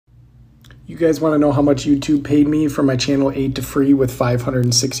You guys want to know how much YouTube paid me for my channel 8 to free with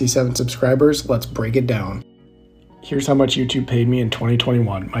 567 subscribers? Let's break it down. Here's how much YouTube paid me in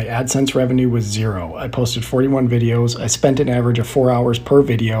 2021. My AdSense revenue was 0. I posted 41 videos. I spent an average of 4 hours per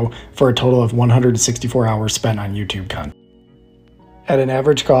video for a total of 164 hours spent on YouTube content. At an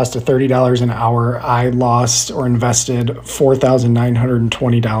average cost of $30 an hour, I lost or invested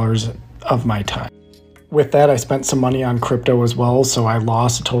 $4,920 of my time. With that, I spent some money on crypto as well, so I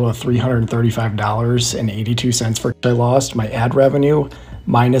lost a total of $335.82 for I lost. My ad revenue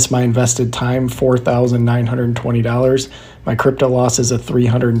minus my invested time, $4,920. My crypto losses of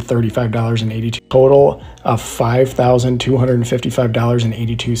 $335.82. Total of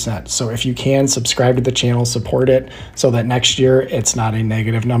 $5,255.82. So if you can, subscribe to the channel, support it, so that next year it's not a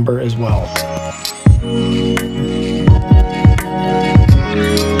negative number as well.